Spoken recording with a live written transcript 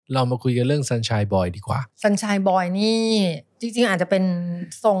เรามาคุยกันเรื่อง Sunshine Boy ดีกว่า Sunshine Boy นี่จริงๆอาจจะเป็น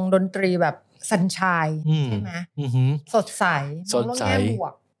ทรงดนตรีแบบสัญชัยใช่ไหมสดใสมองโลกแง่บว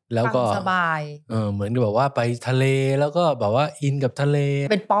กแล้วก็สบายเหมือนกับแบบว่าไปทะเลแล้วก็แบบว่าอินกับทะเล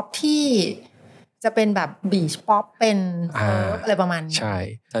เป็นป๊อปที่จะเป็นแบบบีชป๊อปเป็นเซิร์ฟอะไรประมาณนี้ใช่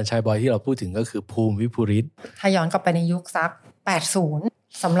Sunshine Boy ที่เราพูดถึงก็คือภูมิวิภูริศถ้าย้อนกลับไปในยุคสัก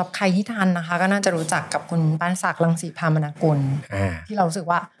80สำหรับใครที่ทันนะคะก็น่าจะรู้จักกับคุณปานศักดิ์รังสีพามนกุลที่เรารู้สึก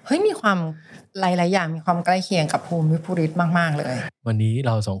ว่าเฮ้ยมีความหลายๆอย่างมีความใกล้เคียงกับภูมิวิภูริศมากๆเลยวันนี้เ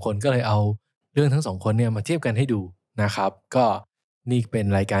ราสองคนก็เลยเอาเรื่องทั้งสองคนเนี่ยมาเทียบกันให้ดูนะครับก็นี่เป็น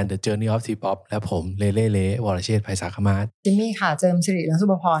รายการ The Journey of T-Pop และผมเล่วรเชษฐ์ไพศาลมาศจิมมี่ค่ะเจิมสิริและสุ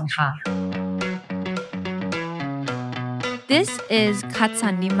ภพรค่ะ This is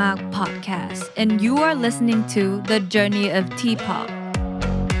Katsandimak Podcast and you are listening to The Journey of T-Pop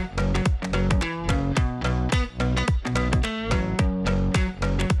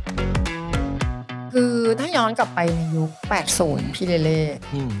คือถ้าย้อนกลับไปในยุค80พี่เ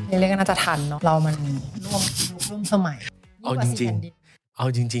ล่ก็น่าจะทันเนาะเรามันร่วมสมัยเอาจ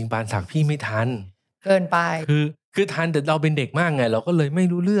ริงปานศักดิ์พี่ไม่ทันเกินไปคือทันแต่เราเป็นเด็กมากไงเราก็เลยไม่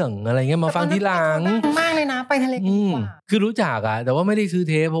รู้เรื่องอะไรเงี้ยมาฟังทีหลังมากเลยนะไปทะเลกันดีกว่าคือรู้จักอะแต่ว่าไม่ได้ซื้อ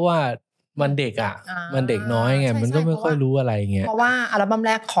เทปเพราะว่ามันเด็กอะมันเด็กน้อยไงมันก็ไม่ค่อยรู้อะไรเงี้ยเพราะว่าอัลบั้มแ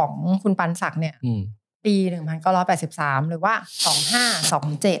รกของคุณปานศักดิ์เนี่ยปี1983หรือว่า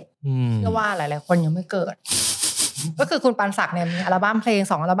2527เชื่อว่าหลายๆคนยังไม่เกิดก็คือคุณปานศักดิ์เนี่ยมีอัลบั้มเพลง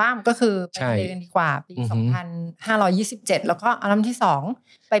2อัลบั้มก็คือไปทะเลกันดีกว่าปี2527แล้วก็อัลบั้มที่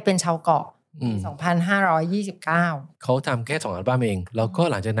2ไปเป็นชาวเกาะ2529เขาทำแค่2อัลบั้มเองแล้วก็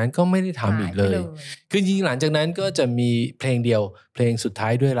หลังจากนั้นก็ไม่ได้ทำอีกเลยคือจริงๆหลังจากนั้นก็จะมีเพลงเดียวเพลงสุดท้า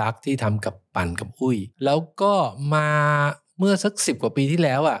ยด้วยรักที่ทำกับปั่นกับอุ้ยแล้วก็มาเมื่อสัก10กว่าปีที่แ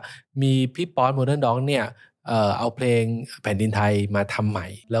ล้วอ่ะมีพี่ป๊อตโมเดิร์นด็อกเนี่ยเอาเพลงแผ่นดินไทยมาทำใหม่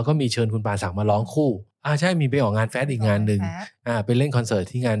แล้วก็มีเชิญคุณปานศักดิ์มาร้องคู่ใช่มีไปออกงานแฟสอีกงานหนึ่งไปเล่นคอนเสิร์ต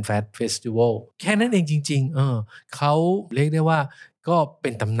ที่งานแฟสเฟสติวัลแค่นั้นเองจริงๆเขาเรียกได้ว่าก็เป็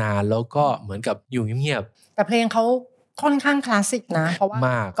นตำนานแล้วก็เหมือนกับอยู่เงียบๆแต่เพลงเขาค่อนข้างคลาสสิกนะเพราะว่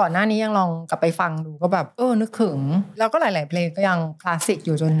าก่อนหน้านี้ยังลองกลับไปฟังดูก็แบบนึกถึงแล้วก็หลายๆเพลงก็ยังคลาสสิกอ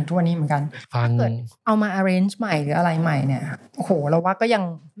ยู่จนถึงทุกวันนี้เหมือนกันถ้าเกิดเอามา arrange ใหม่หรืออะไรใหม่เนี่ยโอ้โหเราว่าก็ยัง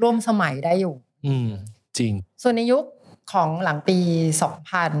ร่วมสมัยได้อยู่จริงส่วนในยุคของหลังปี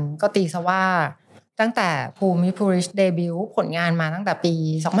2000ก็ตีซะว่าตั้งแต่ภูมิภูริศเดบิวต์ผลงานมาตั้งแต่ปี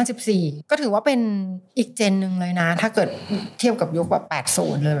2014ก็ถือว่าเป็นอีกเจนนึงเลยนะถ้าเกิดเทียบกับยุคแบบ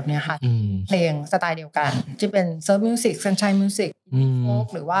80เลยแบบนี้ค่ะเพลงสไตล์เดียวกันที่เป็นเซิร์ฟมิวสิกซันชัยมิวสิกโฟล์ค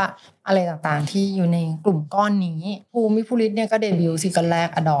หรือว่าอะไรต่างๆที่อยู่ในกลุ่มก้อนนี้ภูมิภูริศเนี่ยก็เดบิวต์ซิงเกิลแรก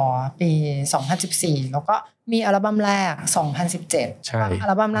อดอปี2014แล้วก็มีอัลบั้มแรก2017ใช่อั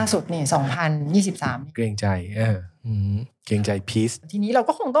ลบั้มล่าสุดนี่2023เกรงใจเกรงใจพีซทีนี้เรา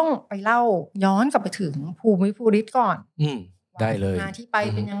ก็คงต้องไปเล่าย้อนกลับไปถึงภูมิภูริศก่อนได้เลยที่ไป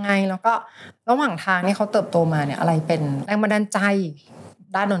เป็นยังไงแล้วก็ระหว่างทางนี่เขาเติบโตมาเนี่ยอะไรเป็นแรงบันดาลใจ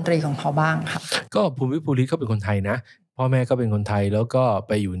ด้านดนตรีของเขาบ้างค่ะก็ภูมิภูริศเขาเป็นคนไทยนะพ่อแม่ก็เป็นคนไทยแล้วก็ไ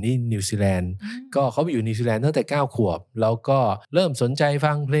ปอยู่ที่นิวซีแลนด์ก็เขาไปอยู่นิวซีแลนด์ตั้งแต่9ขวบแล้วก็เริ่มสนใจ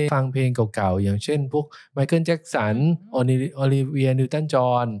ฟังเพลงเก่าๆอย่างเช่นพวกไมเคิลแจ็คสันโอลิเวียนิวตันจอ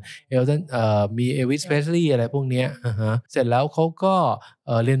ห์นมีเอวิสเพรสลีย์อะไรพวกเนี้ยเสร็จแล้วเขาก็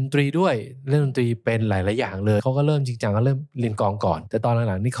เรียนดนตรีด้วยเล่นดนตรีเป็นหลายๆอย่างเลยเขาก็เริ่มจริงจังก็เริ่มเรียนกลองก่อนแต่ตอน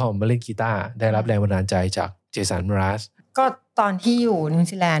หลังๆนี่เขามาเล่นกีตาร์ได้รับแรงบันดาลใจจากเจสัน มราสก็ตอนที่อยู่นิว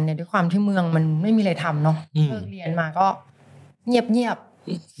ซีแลนด์เนี่ยด้วยความที่เมืองมันไม่มีอะไรทำเนาะเลิกเรียนมาก็เงียบ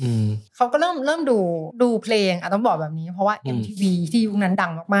เขาก็เริ่มดูเพลงต้องบอกแบบนี้เพราะว่า MTV ที่ยุคนั้นดั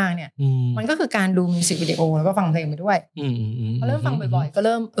งมากๆเนี่ยมันก็คือการดูมิวสิกวิดีโอแล้วก็ฟังเพลงไปด้วยพอเริ่มฟังบ่อยๆก็เ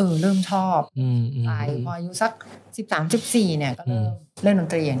ริ่มชอบพออายุสัก13-14เนี่ยก็เริ่มเล่นดน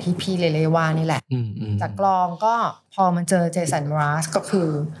ตรีอย่างที่พี่เลว่านี่แหละจากกลองก็พอมันเจอเจสัน มราสก็คือ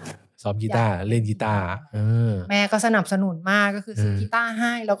ซ้อมกีตาร์เล่นกีตาร์แม่ก็สนับสนุนมากก็คือซื้อกีตาร์ใ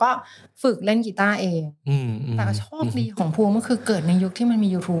ห้แล้วก็ฝึกเล่นกีตาร์เองแต่โชคดีของภูมิก็คือเกิดในยุคที่มันมี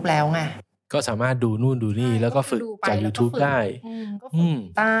YouTube แล้วไงก็สามารถดูนู่นดูนี่แล้วก็ฝึกจาก YouTube ได้ก็ฝึก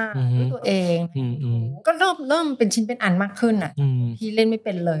กีตาร์ด้วยตัวเองก็เริ่มเป็นชิ้นเป็นอันมากขึ้นอ่ะที่เล่นไม่เ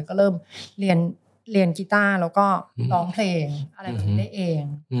ป็นเลยก็เริ่มเรียนกีตาร์แล้วก็ร้องเพลงอะไรแบบนี้ได้เอง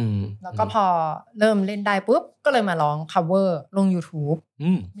แล้วก็พอเริ่มเล่นได้ปุ๊บก็เลยมาร้อง cover ลง YouTube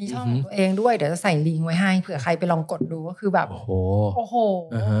มีช่องของตัวเองด้วยเดี๋ยวจะใส่ลิงก์ไว้ให้เผื่อใครไปลองกดดูก็คือแบบโอ้โห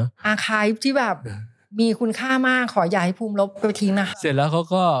อาร์ไคฟ์ที่แบบมีคุณค่ามากขออย่าให้ภูมิลบไปทิ้งนะคะเสร็จแล้วเขา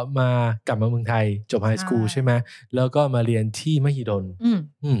ก็กลับมาเมืองไทยจบไฮสคูลใช่ไหมแล้วก็มาเรียนที่มหิดล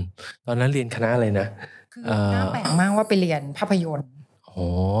ตอนนั้นเรียนคณะอะไรนะคือน่าแปลกมากว่าไปเรียนภาพยนตร์ อ๋อ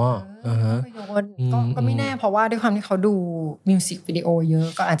ภาพยนตร์ก็ไม่แน่เพราะว่าด้วยความที่เขาดูมิวสิกวิดีโอเยอะ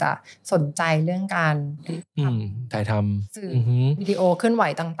ก็อาจจะสนใจเรื่องการถ่ายทำสื่อวิดีโอเคลื่อนไหว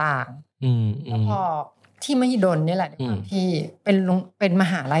ต่างๆแล้วพอที่มหิดลนี่แหละที่เป็นม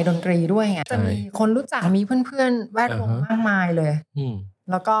หาลัยดนตรีด้วยไงจะมีคนรู้จักมีเพื่อนๆแวดวงมากมายเลย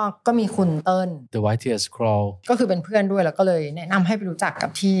แล้วก็มีคุณเติ้ล The White Tears Crawl ก็คือเป็นเพื่อนด้วยแล้วก็เลยแนะนำให้ไปรู้จักกับ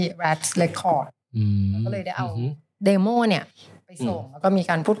ที่ Rats Record ก็เลยได้เอาเดโมเนี่ยไปส่งแล้วก็มี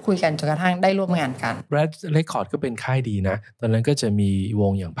การพูดคุยกันจนกระทั่งได้ร่วมงานกัน Rats Record ก็เป็นค่ายดีนะตอนนั้นก็จะมีว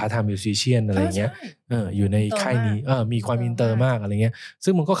งอย่าง Part Time Musician อะไรเงี้ยอยู่ในค่ายนี้มีความอินเตอร์มากอะไรเงี้ย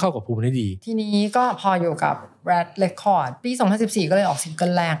ซึ่งมันก็เข้ากับภูมิได้ดีทีนี้ก็พออยู่กับ Rats Record ปี 2014 ก็เลยออกซิงเกิ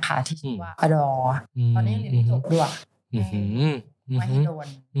ลแรกค่ะที่ชื่อว่า Adore ตอนนี้เรียนจบด้วยมหิดล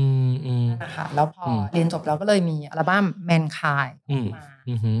นะคะแล้วพอเรียนจบแล้วก็เลยมีอัลบั้ม Mankind มา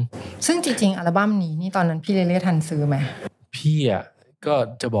ซึ่งจริงๆอัลบั้มนี้นี่ตอนนั้นพี่เล่ทันซื้อไหมพี่ก็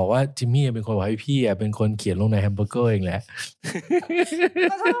จะบอกว่าจิมมี่เป็นคนบอกให้พี่เป็นคนเขียนลงในแฮมเบอร์เกอร์เองแหละ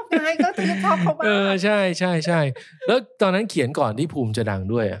ก็ชอบไงก็ชอบเขาบ้างใช่แล้วตอนนั้นเขียนก่อนที่ภูมิจะดัง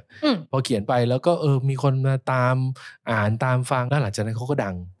ด้วยพอเขียนไปแล้วก็มีคนมาตามอ่านตามฟังแล้วหลังจากนั้นเขาก็ดั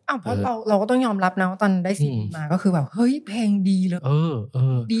งเพราะเราก็ต้องยอมรับนะว่าตอนได้ซีดีมาก็คือแบบเฮ้ยเพลงดีเลย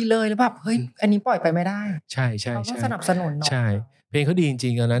ดีเลยแล้วแบบเฮ้ยอันนี้ปล่อยไปไม่ได้ใช่เราต้องสนับสนุนเนาะใช่เพลงเขาดีจ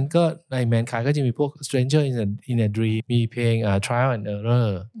ริงๆตอนนั้นก็ใน Mankind ก็จะมีพวก Stranger in a Dream มีเพลงTrial and Error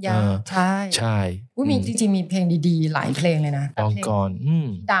ใช่มีจริงๆมีเพลงดีๆหลายเพลงเลยนะลองกร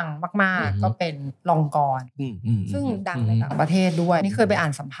ดังมากๆก็เป็นลองกรซึ่งดังในต่างประเทศด้วยนี่เคยไปอ่า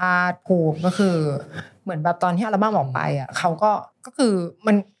นสัมภาษณ์ภูมิก็คือเหมือนแบบตอนที่อัลบั้มออกไปเขาก็คือ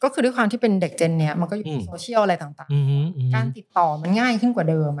มันก็คือด้วยความที่เป็นเด็กเจนเนี้ยมันก็อยู่ในโซเชียลอะไรต่างๆการติดต่อมันง่ายขึ้นกว่า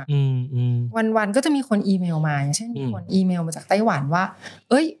เดิมวันๆก็จะมีคนอีเมลมาอย่างเช่นมีคนอีเมลมาจากไต้หวันว่า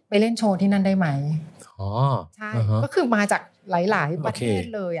เอ้ยไปเล่นโชว์ที่นั่นได้ไหมใช่ก็คือมาจากหลายๆประเทศ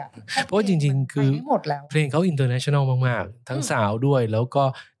เลยเพราะจริงๆคือเพลงเขา international มากๆทั้งสาวด้วยแล้วก็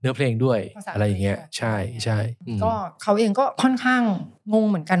เนื้อเพลงด้วยอะไรอย่างเงี้ยใช่ก็เขาเองก็ค่อนข้างงง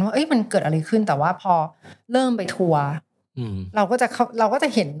เหมือนกันว่าเอ้ยมันเกิดอะไรขึ้นแต่ว่าพอเริ่มไปทัวร์เราก็จะ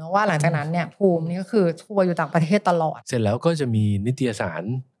เห็นนะว่าหลังจากนั้นเนี่ยภูมินี่ก็คือทัวร์อยู่ต่างประเทศตลอดเสร็จแล้วก็จะมีนิตยสาร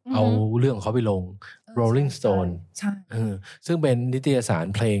เอาเรื่องของเขาไปลง Rolling Stone ใช่ซึ่งเป็นนิตยสาร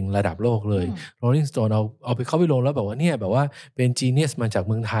เพลงระดับโลกเลย Rolling Stone เอาไปเข้าไปลงแล้วแบบว่าเนี่ยแบบว่าเป็น Genius มาจาก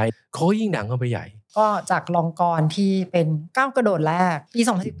เมืองไทยเขายิ่งดังเข้าไปใหญ่ก็จากลองกรที่เป็นก้าวกระโดดแรกปี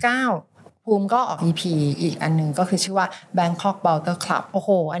 2019ภูมิก็ออก EP อีกอันนึงก็คือชื่อว่า Bangkok Bouter Club โอ้โห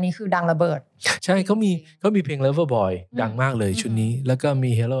อันนี้คือดังระเบิดใช่เขามีเพลง Lover Boy ดังมากเลยชุดนี้แล้วก็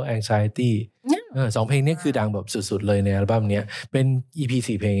มี Hello Anxiety 2เพลงนี้คือดังแบบสุดๆเลยในอัลบั้มนี้เป็น EP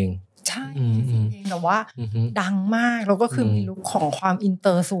 4 เพลงใช่เพลงแต่ว่าดังมากแล้วก็คือมีลุคของความอินเต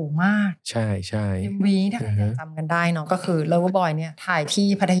อร์สูงมากใช่ MV ถ้าใครจำกันได้เนาะก็คือ Lover Boy เนี่ยถ่ายที่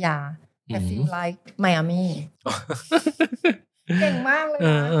พัทยา I feel like Miami เก่งมากเลย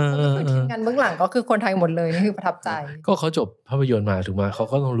นะก็คือทีมงานเบื้องหลังก็คือคนไทยหมดเลยนี่คือประทับใจก็เขาจบภาพยนตร์มาถูกไหมเขา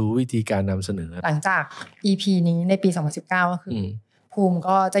ก็ต้องรู้วิธีการนำเสนอหลังจาก EP นี้ในปี 2019 ก็คือภูมิ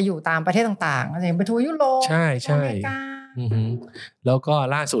ก็จะอยู่ตามประเทศต่างๆอย่างไปทัวร์ยุโรปใช่แล้วก็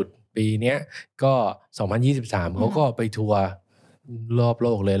ล่าสุดปีนี้ก็2023เขาก็ไปทัวร์รอบโล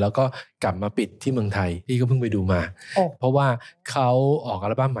กเลยแล้วก็กลับมาปิดที่เมืองไทยพี่ก็เพิ่งไปดูมาเพราะว่าเขาออกอั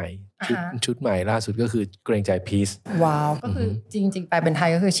ลบั้มใหม่ชุดใหม่ล่าสุดก็คือเกรงใจพีซว้าวก็คือจริงๆไปเป็นไทย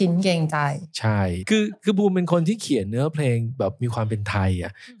ก็คือชิ้นเกรงใจใช่คือบูมเป็นคนที่เขียนเนื้อเพลงแบบมีความเป็นไทย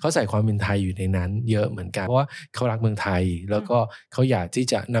เขาใส่ความเป็นไทยอยู่ในนั้นเยอะเหมือนกันเพราะว่าเขารักเมืองไทยแล้วก็เขาอยากที่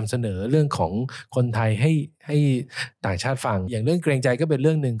จะนำเสนอเรื่องของคนไทยให้ต่างชาติฟังอย่างเรื่องเกรงใจก็เป็นเ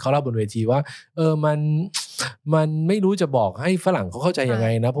รื่องนึงเขาเล่าบนเวทีว่ามันไม่รู้จะบอกให้ฝรั่งเขาเข้าใจยังไง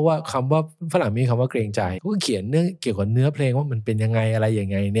นะเพราะว่าคำว่าฝรั่งมีคำว่าเกรงใจเขาก็เขียนเกี่ยวกับเนื้อเพลงว่ามันเป็นยังไงอะไรยัง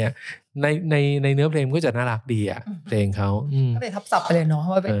ไงเนี่ยในเนื้อเพลงก็จะน่ารักดีเพลงเขาก็เลยทับศัพท์ไปเลยเนาะ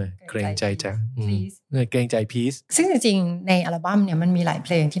ว่าเป็นเกรงใจจ้ะเกรงใจพีซซึ่งจริงๆในอัลบั้มเนี่ยมันมีหลายเพ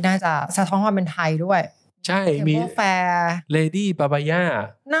ลงที่น่าจะสะท้อนความเป็นไทยด้วยใช่มี Lady Papaya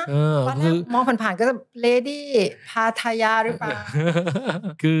นะคือมองผ่านๆก็จะ Lady พาทายาหรือเปล่า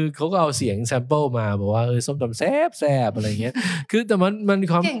คือเขาก็เอาเสียงแซมเปิลมาบอกว่าส้มตำแซ่บอะไรเงี้ยคือแต่มัน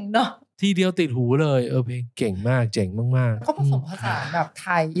ความเก่งเนาะทีเดียวติดหูเลยเพลงเก่งมากเจ๋งมากๆก็ผสมผสานแบบไท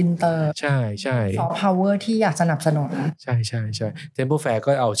ยอินเตอร์ใช่ซอฟต์พาวเวอร์ที่อยากสนับสนุนใช่Tempo Fair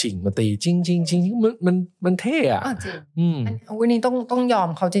ก็เอาฉิงมาตีจริงมันเท่จริงวันนี้ต้องยอม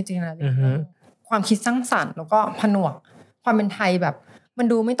เขาจริงๆนะความคิดสร้างสรรค์แล้วก็ผนวกความเป็นไทยแบบ มั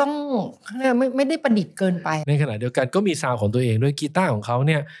นดูไม่ต้องไม่ได้ประดิษฐ์เกินไปในขณะเดียวกันก็มีซาวด์ของตัวเองด้วยกีตาร์ของเขาเ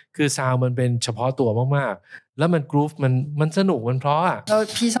นี่ยคือซาวด์มันเป็นเฉพาะตัวมากๆแล้วมันกรูฟมันสนุกมันเพราะอ่ะแล้ว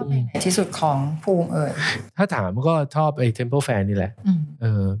พี่ชอบเพลงไหนที่สุดของภูมิถ้าถามก็ชอบไอ้ Temple Fan นี่แหละ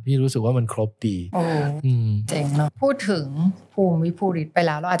พี่รู้สึกว่ามันครบดีโอ้เจ๋งเนาะพูดถึงภูมิวิภูริศไปแ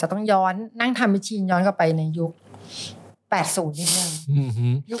ล้วเราอาจจะต้องย้อนนั่งทำมิชชีนย้อนกลับไปในยุค80นิดนึง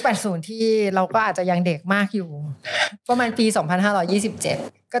ยุค80ที่เราก็อาจจะยังเด็กมากอยู่ประมาณปี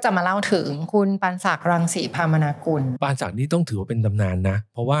2527ก็จะมาเล่าถึงคุณปานศักดิ์รังสีพามนากุลปานศักดิ์นี่ต้องถือว่าเป็นตำนานนะ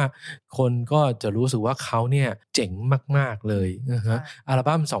เพราะว่าคนก็จะรู้สึกว่าเขาเนี่ยเจ๋งมากๆเลยนะฮะอัล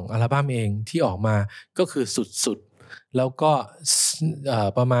บั้ม2อัลบั้มเองที่ออกมาก็คือสุดๆแล้วก็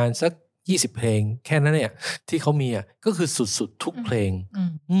ประมาณสัก20เพลงแค่นั้นเนี่ยที่เขามีอ่ะก็คือสุดๆทุกเพลง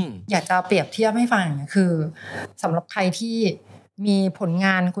อยากจะเปรียบเทียบให้ฟังคือสำหรับใครที่มีผลง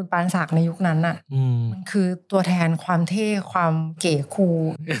านคุณปานศักดิ์ในยุคนั้นน่ะมันคือตัวแทนความเท่ความเก๋คูล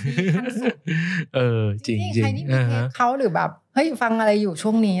จริงๆใครที่มีเทปเขาหรือแบบเฮ้ยฟังอะไรอยู่ช่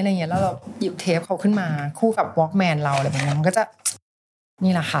วงนี้อะไรเงี้ยแล้วเราหยิบเทปเขาขึ้นมาคู่กับ Walkman เราอะไรแบบนี้มันก็จะ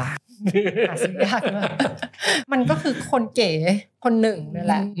นี่แหละค่ะหาซื้อยากมากมันก็คือคนเก๋คนหนึ่งนั่น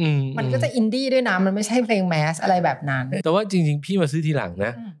แหละมันก็จะอินดี้ด้วยนะมันไม่ใช่เพลงแมสอะไรแบบนั้นแต่ว่าจริงๆพี่มาซื้อทีหลังน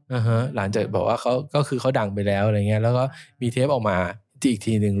ะหลังจากบอกว่าเขาก็คือเขาดังไปแล้วอะไรเงี้ยแล้วก็มีเทปออกมาอีก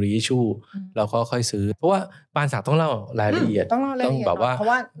ทีหนึ่งรีชูเราก็ค่อยซื้อเพราะว่าปานศักดิ์ต้องเล่ารายละเอียดต้องแบบว่าเพราะ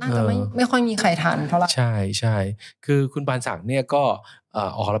ว่าน่าจะไม่ค่อยมีใครทันเท่าไหร่ใช่คือคุณปานศักดิ์เนี่ยก็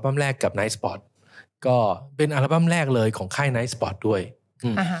ออกอัลบั้มแรกกับ Night Spot ก็เป็นอัลบั้มแรกเลยของค่าย Night Spot ด้วย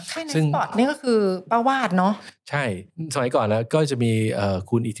ค่าย Night Spot นี่ก็คือป้าวาดเนาะใช่สมัยก่อนแล้วก็จะมี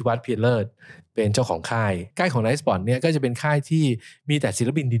คุณอิทธิวัฒน์เพียรเลิศเป็นเจ้าของค่ายของ Night Spot เนี่ยก็จะเป็นค่ายที่มีแต่ศิล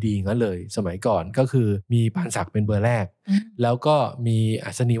ปินดีๆงั้นเลยสมัยก่อนก็คือมีปานศักดิ์เป็นเบอร์แรกแล้วก็มี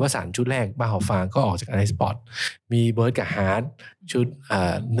อัศนีวสันต์ชุดแรกบ้าหอฟางก็ออกจาก Night Spot มีเบิร์ดกับฮาร์ดชุด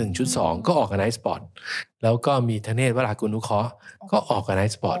1ชุด2ก็ออกกับ Night Spot แล้วก็มีธเนศวรากุลนุเคราะห์ก็ออกกับ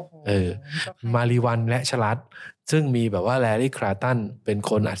Night Spot มารีวันและชลัดซึ่งมีแบบว่าแลรี่คราตันเป็น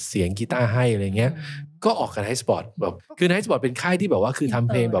คนอัดเสียงกีตาร์ให้อะไรเงี้ยก็ออกกับไนท์สปอร์ตแบบคือไนท์สปอร์ตเป็นค่ายที่แบบว่าคือทำ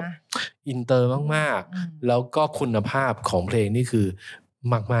เพลงแบบอินเตอร์มากๆแล้วก็คุณภาพของเพลงนี่คือ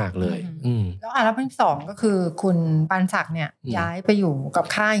มากๆเลยแล้วอัลบั้ม2ก็คือคุณปานศักดิ์เนี่ยย้ายไปอยู่กับ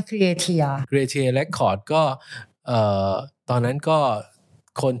ค่ายครีเอเทียเรคคอร์ดก็ตอนนั้นก็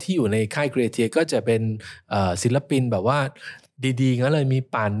คนที่อยู่ในค่ายครีเอเทียก็จะเป็นศิลปินแบบว่าดีๆงั้นเลยมี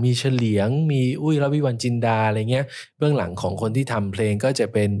ป่านมีเฉลียงมีอุ้ยรวิวรรณจินดาอะไรเงี้ยเบื้องหลังของคนที่ทำเพลงก็จะ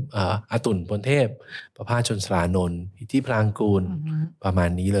เป็นอาตุ่นพลเทพประภาสชนสรานนท์อิทธิพลางกูลประมาณ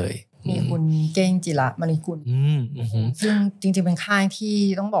นี้เลยมีคุณเก้งจิระมณีกุลซึ่งจริงๆเป็นค่ายที่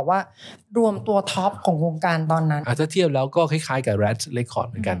ต้องบอกว่ารวมตัวท็อปของวงการตอนนั้นถ้าเทียบแล้วก็คล้ายๆกับ Red Record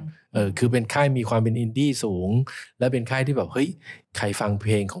เหมือนกันคือเป็นค่ายมีความเป็นอินดี้สูงและเป็นค่ายที่แบบเฮ้ยใครฟังเพ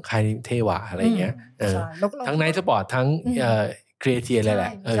ลงของค่ายนี้เท่ว่ะอะไรเงี้ยทั้งไนท์สปอร์ตทั้งครีเอทีฟเลยแหล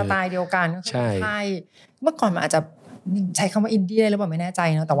ะสไตล์เดียวกันก็คือค่ายเมื่อก่อนมันอาจจะใช้คำว่าอินดี้ได้หรือเปล่าไม่แน่ใจ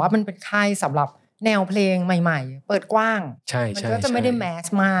เนาะแต่ว่ามันเป็นค่ายสำหรับแนวเพลงใหม่ๆเปิดกว้างมันก็จะไม่ได้แมส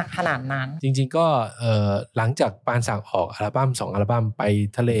มากขนาดนั้นจริงๆก็หลังจากปานศักดิ์ออกอัลบั้ม2อัลบั้มไป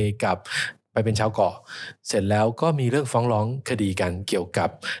ทะเลกับไปเป็นชาวเกาะเสร็จแล้วก็มีเรื่องฟ้องร้องคดีกันเกี่ยวกับ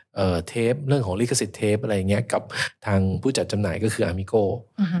เทปเรื่องของลิขสิทธิ์เทปอะไรเงี้ยกับทางผู้จัดจำหน่ายก็คืออามิโก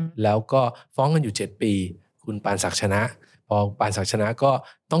แล้วก็ฟ้องกันอยู่7ปีคุณปานศักดิ์ชนะพอปานศักดิ์ชนะก็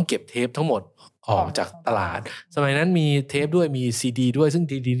ต้องเก็บเทปทั้งหมดออกจากตลาดสมัยนั้นมีเทปด้วยมีซีดีด้วยซึ่ง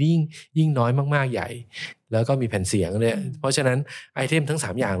ซีดียิ่งน้อยมากๆใหญ่แล้วก็มีแผ่นเสียงเนี่ยเพราะฉะนั้นไอเทมทั้ง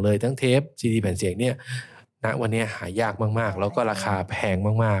3อย่างเลยทั้งเทปซีดีแผ่นเสียงเนี่ยณวันนี้หายากมากๆแล้วก็ราคาแพง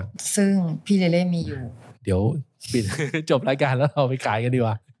มากๆซึ่งพี่เล่มีอยู่เดี๋ยวปิด จบรายการแล้วเราไปขายกันดีก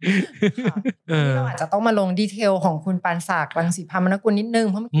ว่าเราอาจจะต้องมาลงดีเทลของคุณปานศักดิ์รังสีพามนกุลนิดนึง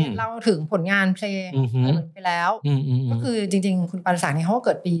เพราะเมื่อกี้เล่าถึงผลงานเพลงไปแล้วก็คือจริงๆคุณปานศักดิ์เนี่ยเขาก็เ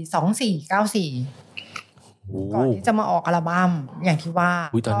กิดปี2494ก่อนที่จะมาออกอัลบั้มอย่างที่ว่า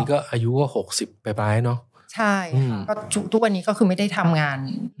ตอนนี้ก็อายุก็60ปลายๆเนาะใช่ก็ทุกวันนี้ก็คือไม่ได้ทำงาน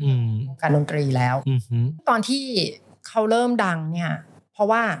การดนตรีแล้วตอนที่เขาเริ่มดังเนี่ยเพราะ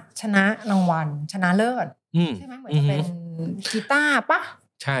ว่าชนะรางวัลชนะเลิศใช่ไหมเหมือนจะเป็นกีตาร์ปะ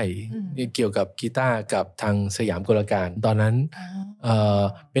ใช่เกี่ยวกับกีตาร์กับทางสยามกลการตอนนั้น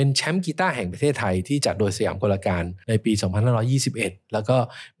เป็นแชมป์กีตาร์แห่งประเทศไทยที่จัดโดยสยามกลการในปี2521แล้วก็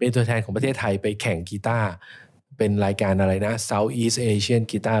เป็นตัวแทนของประเทศไทยไปแข่งกีตาร์เป็นรายการอะไรนะ Southeast Asian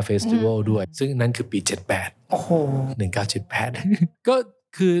Guitar Festival ด้วยซึ่งนั่นคือปี78โอ้โห1978 ก็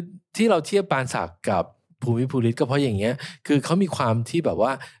คือที่เราเทียบปานศักดิ์กับ ภูมิภูริศก็เพราะอย่างเงี้ยคือเขามีความที่แบบว่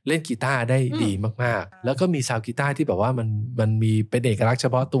าเล่นกีตาร์ได้ดีมากๆแล้วก็มีซาวด์กีตาร์ที่แบบว่ามันมีเป็นเอกลักษณ์เฉ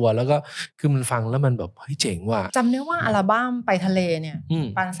พาะตัวแล้วก็คือมันฟังแล้วมันแบบเฮ้ยเจ๋งว่ะจำได้ว่าอัลบั้มไปทะเลเนี่ย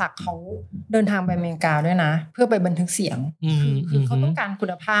ปานศักดิ์เขาเดินทางไปอเมริกาด้วยนะเพื่อไปบันทึกเสียงคือเขาต้องการคุ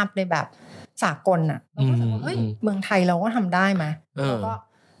ณภาพในแบบสากลน่ะเราก็รู้สึกว่าเฮ้ยเมืองไทยเราก็ทำได้ไหมแล้วก็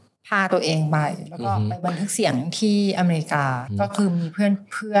พาตัวเองไปแล้วก็ไปบันทึกเสียงที่อเมริกาก็คือมีเ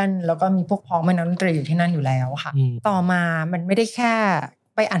พื่อนแล้วก็มีพวกพ้องแม่นักดนตรีอยู่ที่นั่นอยู่แล้วค่ะต่อมามันไม่ได้แค่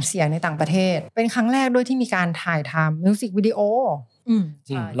ไปอัดเสียงในต่างประเทศเป็นครั้งแรกด้วยที่มีการถ่ายทำมิวสิกวิดีโอ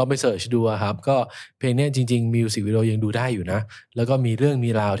เราไปเสิร์ชดูครับก็เพลงนี้จริงๆมิวสิกวิดีโอยังดูได้อยู่นะแล้วก็มีเรื่องมี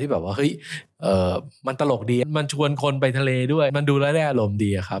ราวที่แบบว่าเฮ้ยมันตลกดีมันชวนคนไปทะเลด้วยมันดูแล้วได้อารมณ์ดี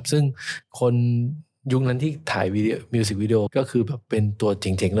ครับซึ่งคนยุคนั้นที่ถ่ายวิดีโอมิวสิกวิดีโอก็คือแบบเป็นตัวเ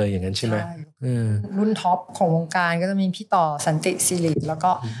จ๋งๆเลยอย่างนั้นใช่ไหมรุ่นท็อปของวงการก็จะมีพี่ต่อสันติศิริแล้ว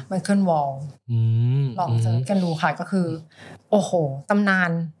ก็ไมเคิลวอลลองเสิร์ชกันดูค่ะก็คือโอ้โหตำนา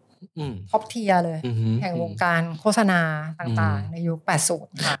นท็อปเทียร์เลยแห่งวงการโฆษณาต่างๆในยุค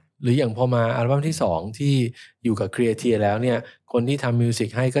 80 ค่ะหรืออย่างพอมาอัลบั้มที่2ที่อยู่กับครีเอทีฟแล้วเนี่ยคนที่ทำมิวสิก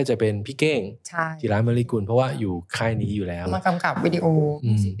ให้ก็จะเป็นพี่เก้งจิรามริกุลเพราะว่าอยู่ค่ายนี้อยู่แล้วมากำกับวิดีโอ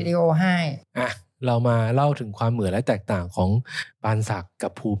มิวสิกวิดีโอให้เรามาเล่าถึงความเหมือนและแตกต่างของปานศักดิ์กั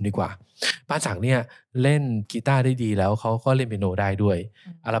บภูมิดีกว่าปานศักดิ์เนี่ยเล่นกีตาร์ได้ดีแล้วเขาก็เล่นเปียโนได้ด้วย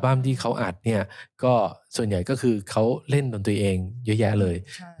อัลบั้มที่เขาอัดเนี่ยก็ส่วนใหญ่ก็คือเขาเล่นดนตรีเองเยอะแยะเลย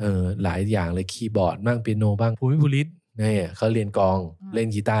หลายอย่างเลยคีย์บอร์ดบ้างเปียโนบ้างภูมิภูริศเนี่ยเขาเรียนกลองเล่น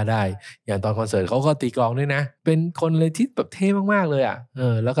กีตาร์ได้อย่างตอนคอนเสิร์ตเขาก็ตีกลองด้วยนะเป็นคนเลยที่แบบเท่มากๆเลย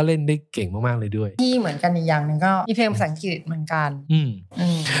แล้วก็เล่นได้เก่งมากๆเลยด้วยที่เหมือนกันอีกอย่างนึงก็มีเพลงภาษาอังกฤษเหมือนกัน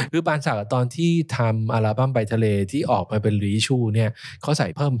คือปานศักดิ์ตอนที่ทำอัลบั้มไปทะเลที่ออกมาเป็นรีชูเนี่ยเขาใส่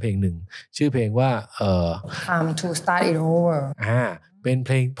เพิ่มเพลงหนึ่งชื่อเพลงว่าTime to Start It Over เป็นเพ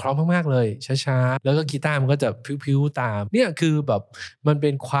ลงพร้อมมากๆเลยช้าๆแล้วก็กีตาร์มันก็จะพิ้วๆตามเนี่ยคือแบบมันเป็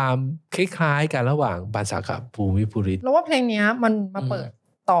นความคล้ายๆกันระหว่างปานศักดิ์กับภูมิภูริศแล้วว่าเพลงนี้มันมาเปิด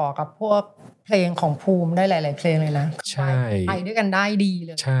ต่อกับพวกเพลงของภูมิได้หลายๆเพลงเลยนะใช่ไปด้วยกันได้ดีเ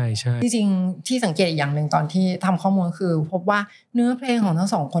ลยใช่จริงๆที่สังเกตอีกอย่างหนึ่งตอนที่ทำข้อมูลคือพบว่าเนื้อเพลงของทั้ง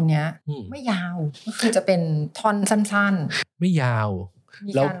สองคนนี้ไม่ยาวก็คือจะเป็นท่อนสั้นๆไม่ยาว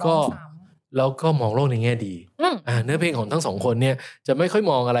แล้วก็มองโลกในแง่ดีเนื้อเพลงของทั้งสองคนเนี่ยจะไม่ค่อย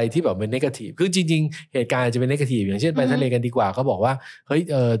มองอะไรที่แบบเป็นเนกาทีฟคือจริงๆเหตุการณ์จะเป็นเนกาทีฟอย่างเช่นไปทะเลกันดีกว่าเขาบอกว่าเฮ้ย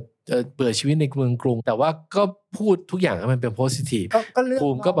เบื่อชีวิตในเมืองกรุงแต่ว่าก็พูดทุกอย่างให้มันเป็นโพสิทีฟภู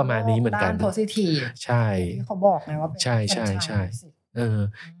มิก็ประมาณนี้เหมือนกันโพสิทีฟใช่เขาบอกไงว่าใช่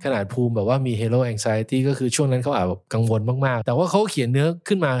ขนาดภูมิแบบว่ามี Hello Anxiety ก็คือช่วงนั้นเขาอาจแบบกังวลมากๆแต่ว่าเขาเขียนเนื้อ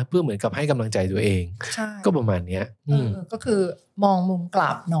ขึ้นมาเพื่อเหมือนกับให้กำลังใจตัวเองก็ประมาณนี้ก็คือมองมุมก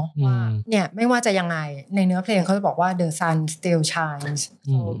ลับเนาะว่าเนี่ยไม่ว่าจะยังไงในเนื้อเพลงเขาจะบอกว่า the sun still shines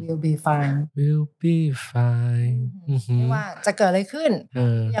so we'll be fine ไม่ว่าจะเกิดอะไรขึ้น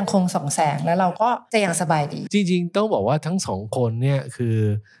ยังคงส่องแสงแล้วเราก็จะยังสบายดีจริงๆต้องบอกว่าทั้งสองคนเนี่ยคือ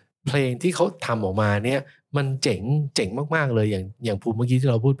เพลงที่เขาทำออกมาเนี่ยมันเจ๋งมากๆเลยอย่างภูมิเมื่อกี้ที่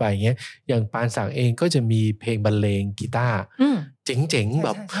เราพูดไปอย่างเงี้ยอย่างปานศักดิ์เองก็จะมีเพลงบรรเลงกีตาร์เจ๋งๆแบ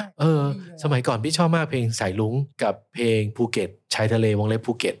บสมัยก่อนพี่ชอบมากเพลงสายลุงกับเพลงภูเก็ตชายทะเลวงเล็บ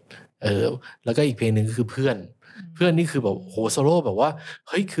ภูเก็ตแล้วก็อีกเพลงนึงก็คือเพื่อนนี่คือแบบโหโซโล่แบบว่าเ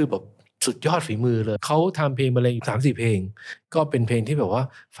ฮ้ยคือแบบสุดยอดฝีมือเลยเขาทำเพลงบรรเลง 3-4 เพลงก็เป็นเพลงที่แบบว่า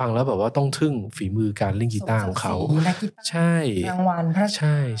ฟังแล้วแบบว่าต้องทึ่งฝีมือการเล่นกีตาร์ของเขาใช่รางวัลพระใ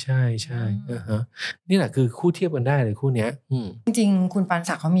ช่นี่แหละคือคู่เทียบกันได้เลยคู่เนี้ยจริงๆคุณปาน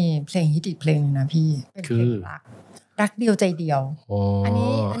ศักดิ์เขามีเพลงฮิตอีกเพลงนึงนะพี่เป็นเพลงรักเดียวใจเดียวอัน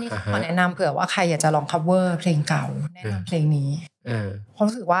นี้ขอแนะนำเผื่อว่าใครอยากจะลอง cover เพลงเก่าแนะนำเพลงนี้เพราะ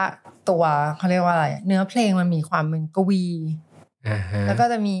รู้สึกว่าตัวเขาเรียกว่าอะไรเนื้อเพลงมันมีความเป็นกวีแล้วก็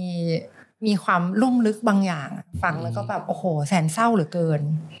จะมีความลุ่มลึกบางอย่างฟังแล้วก็แบบโอ้โหแสนเศร้าเหลือเกิน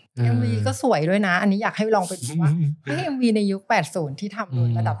MV ก็สวยด้วยนะอันนี้อยากให้ลองไปดูว่าMV ในยุค 80 ที่ทำโดย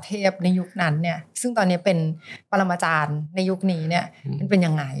ระดับเทพในยุคนั้นเนี่ยซึ่งตอนนี้เป็นปรมาจารย์ในยุคนี้เนี่ยมันเป็น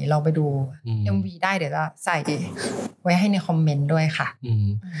ยังไงเราไปดู MV ได้เดี๋ยวจะใส่ไว้ให้ในคอมเมนต์ด้วยค่ะ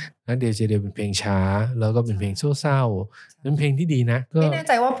แล้วเดี๋ยวเป็นเพลงช้าแล้วก็เป็นเพลงเศร้าๆเป็นเพลงที่ดีนะไม่แน่ใ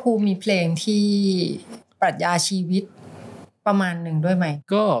จว่าภูมิมีเพลงที่ปรัชญาชีวิตประมาณหนึ่งด้วยไหม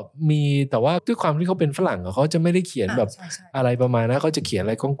ก็มีแต่ว่าด้วยความที่เขาเป็นฝรั่งเขาจะไม่ได้เขียนแบบอะไรประมาณนั้นเขาจะเขียนอะ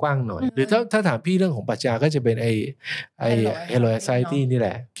ไรกว้างๆหน่อยหรือถ้าถามพี่เรื่องของปรัชญาก็จะเป็นไอ้ Hello Anxiety นี่แห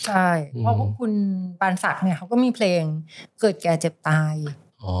ละใช่เพราะพวกคุณปานศักดิ์เนี่ยเขาก็มีเพลงเกิดแก่เจ็บตาย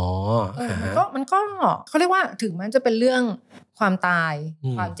มันก็เขาเรียกว่าถึงมันจะเป็นเรื่องความตาย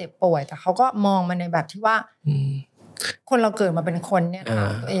ความเจ็บป่วยแต่เขาก็มองมันในแบบที่ว่า คนเราเกิดมาเป็นคนเนี่ยถา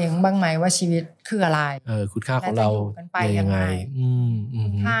มตัวเองบ้างไหมว่าชีวิตคืออะไรคุณค่าของเรากันไปยังไง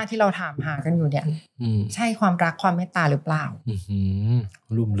ค่าที่เราถามหากันอยู่เนี่ยใช่ความรักความเมตตาหรือเปล่า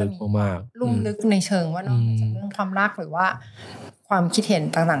ลุ่มลึกมากๆลุ่มลึกในเชิงว่านอกจากเรื่องความรักหรือว่าความคิดเห็น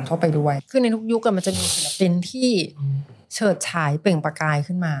ต่างๆทั่วไปด้วยคือในทุกยุคมันจะมีศิลปินที่เฉิดฉายเปล่งประกาย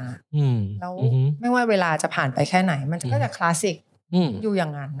ขึ้นมาแล้วไม่ว่าเวลาจะผ่านไปแค่ไหนมันก็จะคลาสสิกอยู่อย่า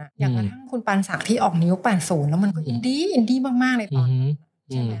งนั้นนะอย่างกระทั่งคุณปานศักดิ์ที่ออกในยุค80แล้วมันก็อินดี้มากๆในตอนนั้น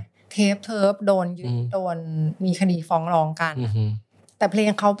ใช่ไหมเทปโดนยึดโดนมีคดีฟ้องร้องกันแต่เพลง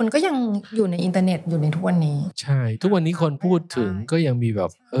เขามันก็ยังอยู่ในอินเทอร์เน็ตอยู่ในทุกวันนี้ใช่ทุกวันนี้คนพูดถึงก็ยังมีแบบ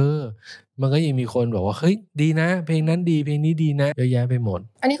มันก็ยังมีคนบอกว่าเฮ้ยดีนะเพลงนั้นดีเพลงนี้ดีนะเยอะแยะไปหมด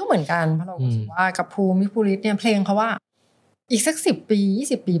อันนี้ก็เหมือนกันเพราะเรารู้สึกว่ากับภูมิภูริศเนี่ยเพลงเขาว่าอีกสัก10 ปี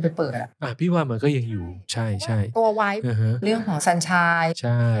20 ปีไปเปิดพี่ว่ามันก็ยังอยู่ใช่ตัวไว้เรื่องของซันชายใ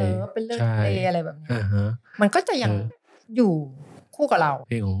ช่เป็นเรื่องเพลงอะไรแบบนี้มันก็จะยังอยู่คู่กับเรา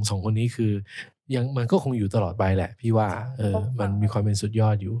เพลงของ2คนนี้คือยังมันก็คงอยู่ตลอดไปแหละพี่ว่ามันมีความเป็นสุดยอ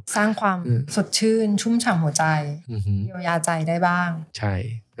ดอยู่สร้างความสดชื่นชุ่มฉ่ำหัวใจเยียวยาใจได้บ้างใช่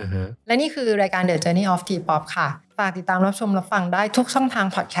และนี่คือรายการ The Journey of T-Pop ค่ะฝากติดตามรับชมรับฟังได้ทุกช่องทาง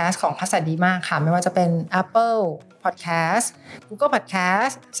พอดแคสต์ของภาษาดีมากค่ะไม่ว่าจะเป็น Apple Podcast Google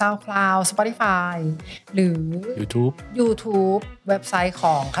Podcast SoundCloud Spotify หรือ YouTube เว็บไซต์ข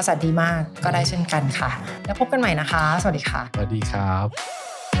องภาษาดีมากก็ได้เช่นกันค่ะแล้วพบกันใหม่นะคะสวัสดีค่ะสวัสดีครับ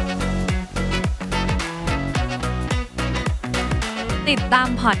ติดตาม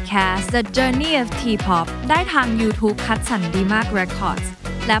พอดแคสต์ The Journey of T-Pop ได้ทาง YouTube คัดสรรดีมาก Records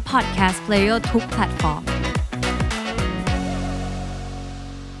และ Podcast Player ทุกแพลตฟอร์ม